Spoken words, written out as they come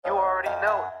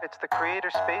note, it's the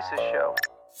Creator Spaces Show.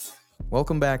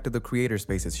 Welcome back to the Creator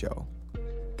Spaces Show.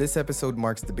 This episode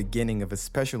marks the beginning of a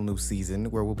special new season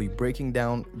where we'll be breaking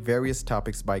down various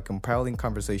topics by compiling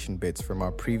conversation bits from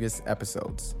our previous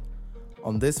episodes.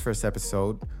 On this first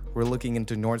episode, we're looking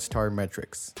into North Star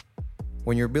metrics.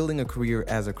 When you're building a career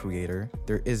as a creator,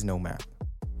 there is no map.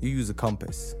 You use a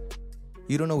compass.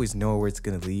 You don't always know where it's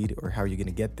going to lead or how you're going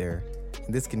to get there,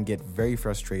 and this can get very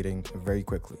frustrating very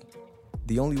quickly.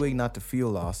 The only way not to feel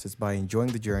lost is by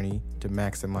enjoying the journey to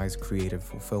maximize creative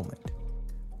fulfillment.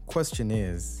 Question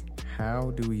is,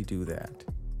 how do we do that?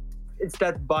 It's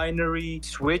that binary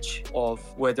switch of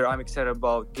whether I'm excited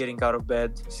about getting out of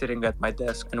bed, sitting at my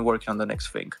desk, and working on the next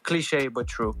thing. Cliche, but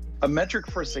true. A metric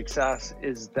for success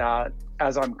is that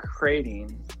as I'm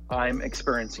creating, I'm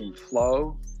experiencing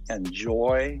flow and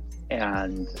joy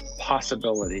and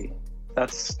possibility.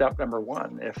 That's step number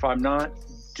one. If I'm not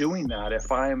doing that,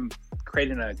 if I'm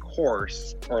creating a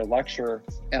course or a lecture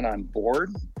and I'm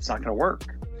bored, it's not going to work.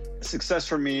 Success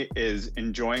for me is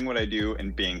enjoying what I do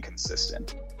and being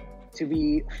consistent. To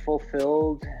be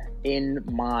fulfilled in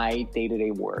my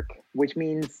day-to-day work, which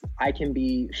means I can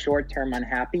be short-term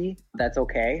unhappy. That's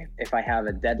okay. If I have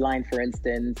a deadline, for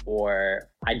instance, or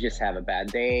I just have a bad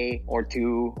day or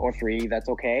 2 or 3, that's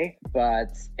okay. But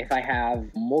if I have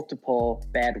multiple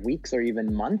bad weeks or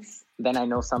even months, then I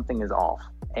know something is off.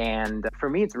 And for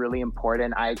me, it's really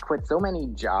important. I quit so many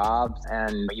jobs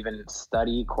and even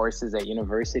study courses at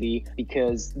university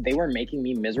because they were making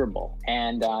me miserable.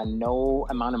 And no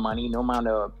amount of money, no amount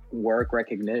of work,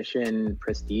 recognition,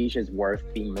 prestige is worth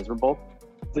being miserable.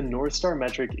 The North Star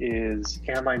metric is,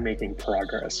 am I making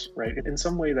progress, right? In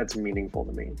some way that's meaningful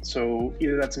to me. So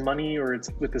either that's money or it's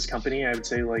with this company, I would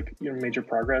say major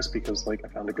progress because I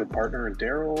found a good partner in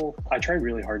Daryl. I try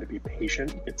really hard to be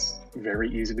patient. It's very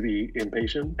easy to be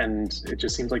impatient. And it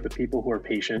just seems like the people who are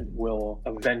patient will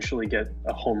eventually get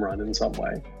a home run in some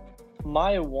way.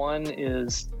 My one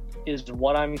is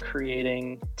what I'm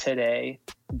creating today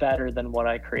better than what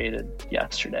I created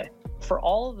yesterday? For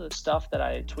all of the stuff that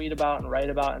I tweet about and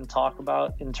write about and talk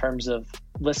about in terms of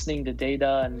listening to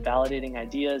data and validating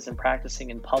ideas and practicing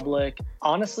in public,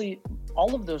 honestly,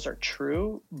 all of those are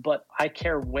true, but I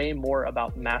care way more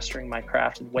about mastering my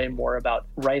craft and way more about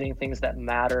writing things that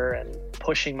matter and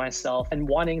pushing myself and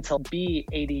wanting to be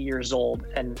 80 years old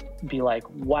and be like,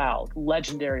 wow,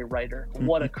 legendary writer,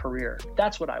 what a career.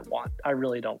 That's what I want. I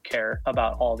really don't care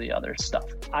about all the other stuff.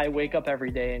 I wake up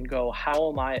every day and go,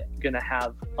 how am I going to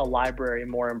have a library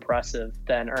more impressive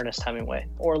than Ernest Hemingway?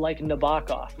 Or like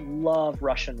Nabokov, love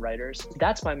Russian writers.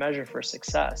 That's my measure for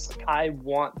success. I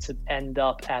want to end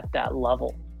up at that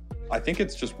level. I think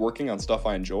it's just working on stuff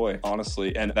I enjoy,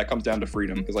 honestly. And that comes down to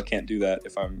freedom because I can't do that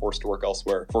if I'm forced to work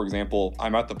elsewhere. For example,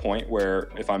 I'm at the point where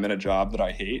if I'm in a job that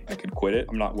I hate, I could quit it.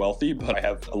 I'm not wealthy, but I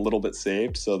have a little bit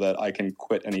saved so that I can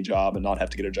quit any job and not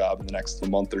have to get a job in the next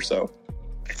month or so.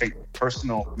 I think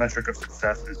personal metric of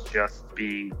success is just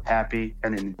being happy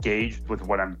and engaged with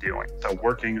what I'm doing. So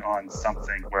working on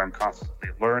something where I'm constantly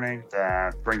learning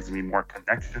that brings me more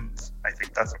connections, I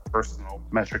think that's a personal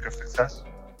metric of success.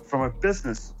 From a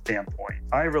business standpoint,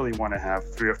 I really want to have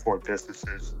 3 or 4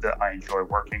 businesses that I enjoy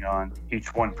working on.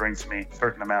 Each one brings me a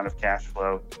certain amount of cash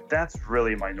flow. That's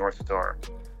really my North Star.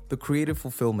 The creative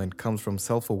fulfillment comes from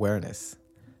self-awareness,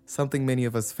 something many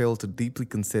of us fail to deeply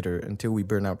consider until we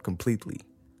burn out completely.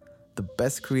 The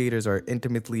best creators are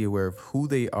intimately aware of who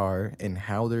they are and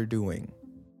how they're doing.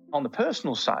 On the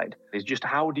personal side is just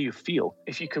how do you feel?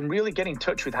 If you can really get in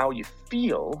touch with how you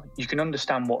feel, you can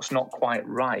understand what's not quite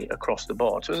right across the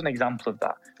board. So as an example of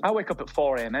that, I wake up at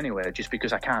 4 a.m. anyway, just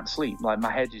because I can't sleep.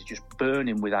 My head is just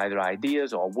burning with either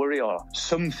ideas or worry or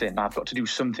something. I've got to do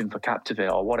something for Captivate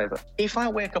or whatever. If I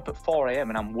wake up at 4 a.m.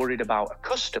 and I'm worried about a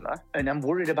customer and I'm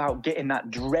worried about getting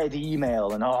that dread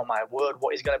email and oh my word,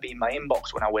 what is going to be in my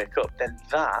inbox when I wake up, then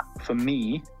that for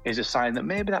me is a sign that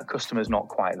maybe that customer's not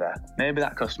quite there. Maybe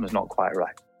that customer's not quite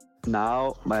right.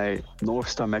 Now, my North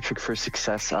Star metric for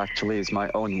success actually is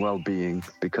my own well-being,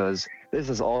 because this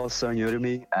is all so new to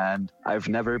me and I've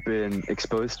never been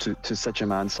exposed to such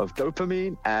amounts of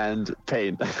dopamine and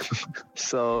pain.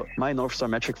 So my North Star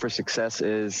metric for success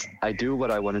is I do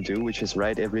what I want to do, which is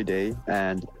write every day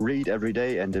and read every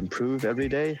day and improve every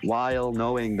day, while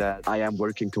knowing that I am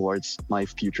working towards my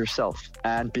future self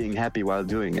and being happy while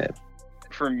doing it.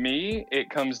 For me, it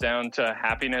comes down to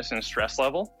happiness and stress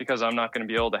level, because I'm not going to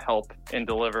be able to help and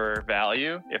deliver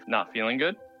value if not feeling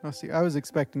good. Oh, see, I was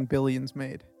expecting billions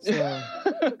made. So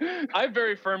I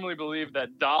very firmly believe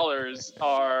that dollars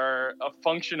are a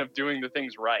function of doing the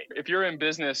things right. If you're in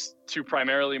business to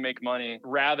primarily make money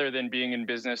rather than being in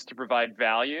business to provide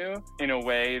value in a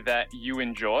way that you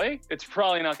enjoy, it's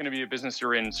probably not going to be a business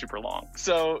you're in super long.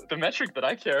 So the metric that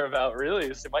I care about really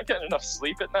is, am I getting enough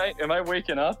sleep at night? Am I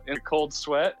waking up in a cold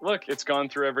sweat? Look, it's gone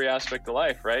through every aspect of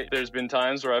life, right? There's been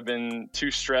times where I've been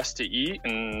too stressed to eat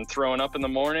and throwing up in the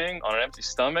morning on an empty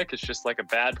stomach. It's just like a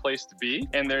bad place to be.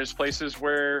 And there's places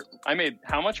where I made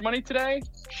how much money today?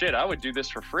 Shit, I would do this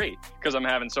for free because I'm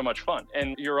having so much fun.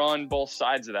 And you're on both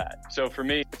sides of that. So for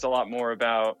me, it's a lot more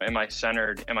about, am I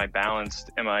centered? Am I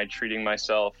balanced? Am I treating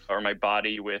myself or my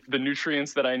body with the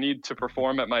nutrients that I need to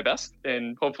perform at my best?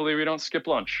 And hopefully we don't skip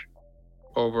lunch.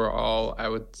 Overall, I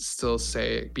would still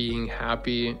say being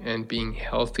happy and being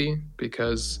healthy,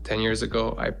 because 10 years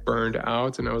ago I burned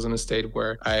out and I was in a state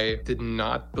where I did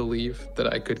not believe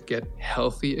that I could get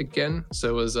healthy again. So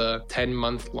it was a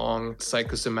 10-month-long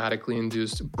psychosomatically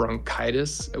induced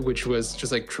bronchitis, which was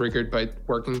just like triggered by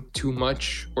working too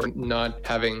much or not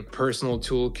having personal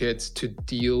toolkits to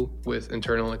deal with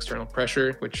internal and external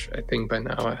pressure, which I think by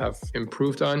now I have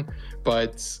improved on.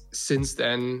 But since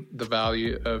then, the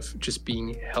value of just being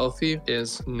healthy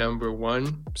is number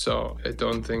one. So I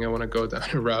don't think I want to go down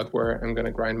a route where I'm going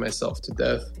to grind myself to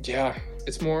death. Yeah,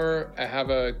 it's more, I have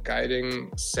a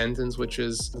guiding sentence, which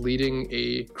is leading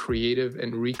a creative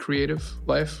and recreative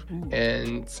life.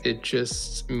 And it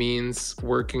just means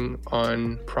working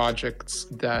on projects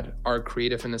that are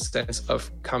creative in a sense of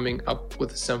coming up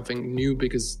with something new,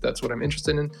 because that's what I'm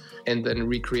interested in. And then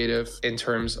recreative in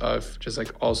terms of just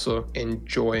like also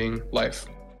enjoying life.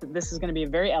 This is going to be a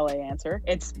very LA answer.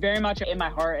 It's very much in my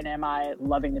heart, and am I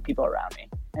loving the people around me?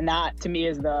 And that to me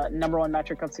is the number one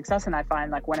metric of success. And I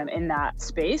find like when I'm in that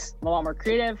space, I'm a lot more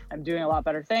creative. I'm doing a lot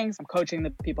better things. I'm coaching the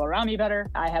people around me better.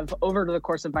 I have, over the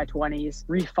course of my 20s,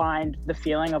 refined the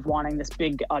feeling of wanting this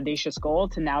big audacious goal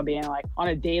to now being like, on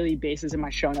a daily basis, am I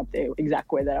showing up the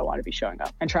exact way that I want to be showing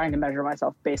up, and trying to measure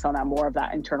myself based on that, more of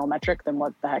that internal metric than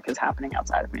what the heck is happening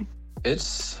outside of me.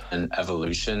 It's an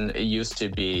evolution. It used to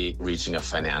be reaching a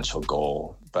financial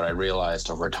goal, but I realized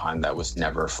over time that was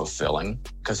never fulfilling,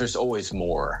 because there's always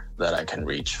more that I can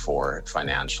reach for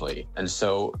financially. And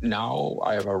so now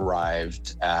I have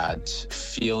arrived at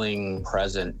feeling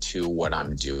present to what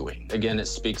I'm doing. Again, it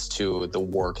speaks to the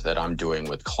work that I'm doing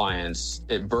with clients.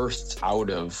 It bursts out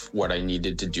of what I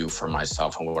needed to do for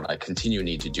myself and what I continue to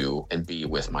need to do and be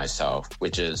with myself,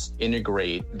 which is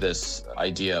integrate this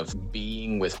idea of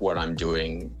being with what I'm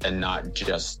doing and not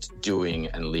just doing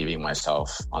and leaving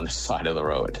myself on the side of the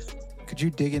road. Could you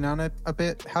dig in on it a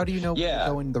bit? How do you know you're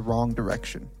going the wrong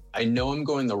direction? I know I'm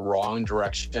going the wrong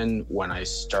direction when I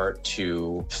start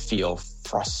to feel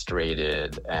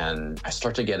frustrated and I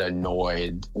start to get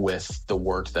annoyed with the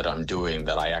work that I'm doing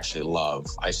that I actually love.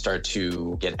 I start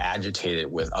to get agitated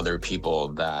with other people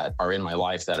that are in my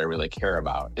life that I really care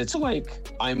about. It's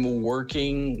like I'm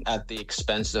working at the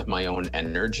expense of my own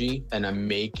energy, and I'm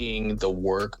making the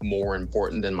work more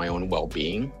important than my own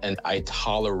well-being. And I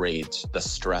tolerate the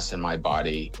stress in my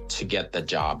body to get the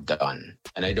job done.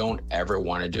 And I don't ever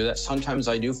want to do that. Sometimes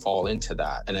I do fall into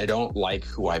that, and I don't like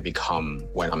who I become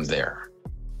when I'm there.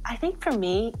 I think for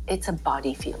me, it's a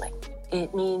body feeling.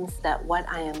 It means that what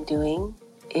I am doing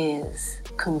is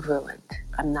congruent.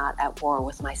 I'm not at war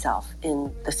with myself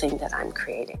in the thing that I'm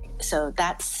creating. So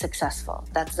that's successful.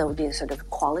 That would be a sort of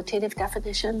qualitative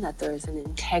definition, that there is an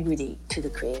integrity to the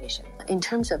creation. In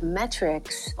terms of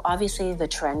metrics, obviously the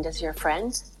trend is your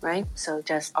friend, right? So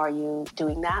just, are you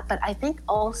doing that? But I think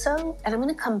also, and I'm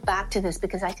going to come back to this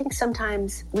because I think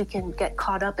sometimes we can get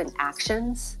caught up in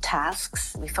actions,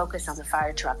 tasks. We focus on the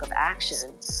fire truck of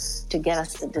action to get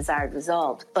us the desired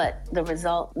result, but the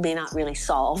result may not really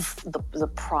solve the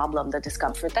problem, the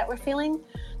discomfort that we're feeling.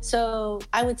 So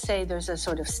I would say there's a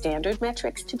sort of standard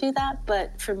metrics to do that.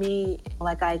 But for me,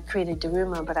 like I created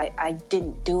Daruma, but I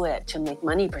didn't do it to make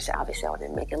money per se. Obviously, I wanted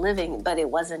to make a living, but it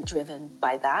wasn't driven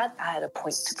by that. I had a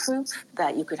point to prove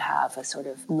that you could have a sort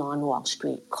of non-Wall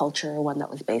Street culture, one that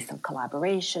was based on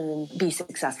collaboration, be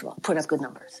successful, put up good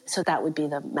numbers. So that would be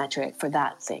the metric for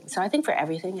that thing. So I think for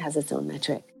everything it has its own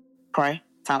metric. Pray,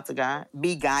 talk to God,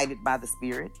 be guided by the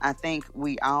Spirit. I think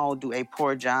we all do a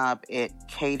poor job at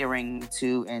catering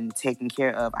to and taking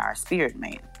care of our spirit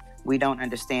man. We don't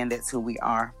understand that's who we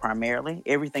are primarily.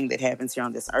 Everything that happens here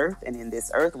on this earth and in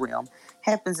this earth realm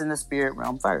happens in the spirit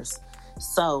realm first.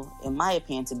 So, in my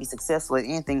opinion, to be successful at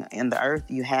anything in the earth,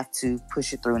 you have to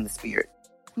push it through in the spirit.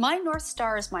 My North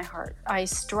Star is my heart. I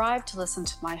strive to listen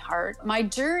to my heart. My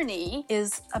journey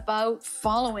is about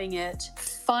following it,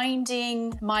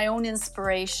 finding my own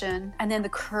inspiration, and then the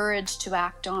courage to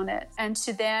act on it, and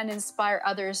to then inspire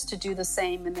others to do the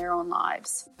same in their own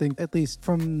lives. I think, at least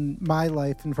from my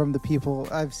life and from the people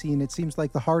I've seen, it seems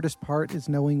like the hardest part is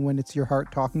knowing when it's your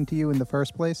heart talking to you in the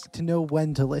first place. To know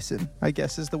when to listen, I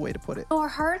guess, is the way to put it. Our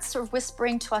hearts are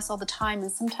whispering to us all the time,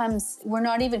 and sometimes we're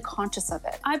not even conscious of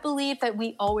it. I believe that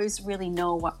we always really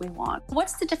know what we want.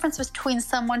 What's the difference between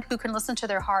someone who can listen to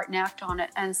their heart and act on it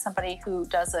and somebody who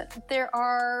doesn't? There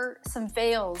are some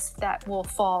veils that will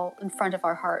fall in front of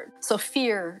our heart. So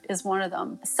fear is one of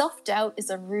them. Self-doubt is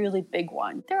a really big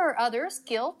one. There are others,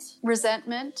 guilt,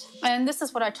 resentment, and this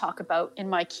is what I talk about in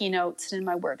my keynotes and in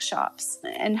my workshops,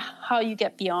 and how you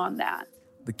get beyond that.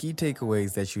 The key takeaway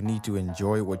is that you need to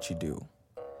enjoy what you do.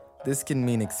 This can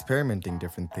mean experimenting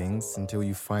different things until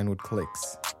you find what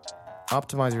clicks.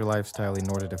 Optimize your lifestyle in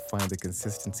order to find the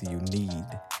consistency you need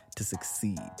to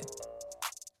succeed.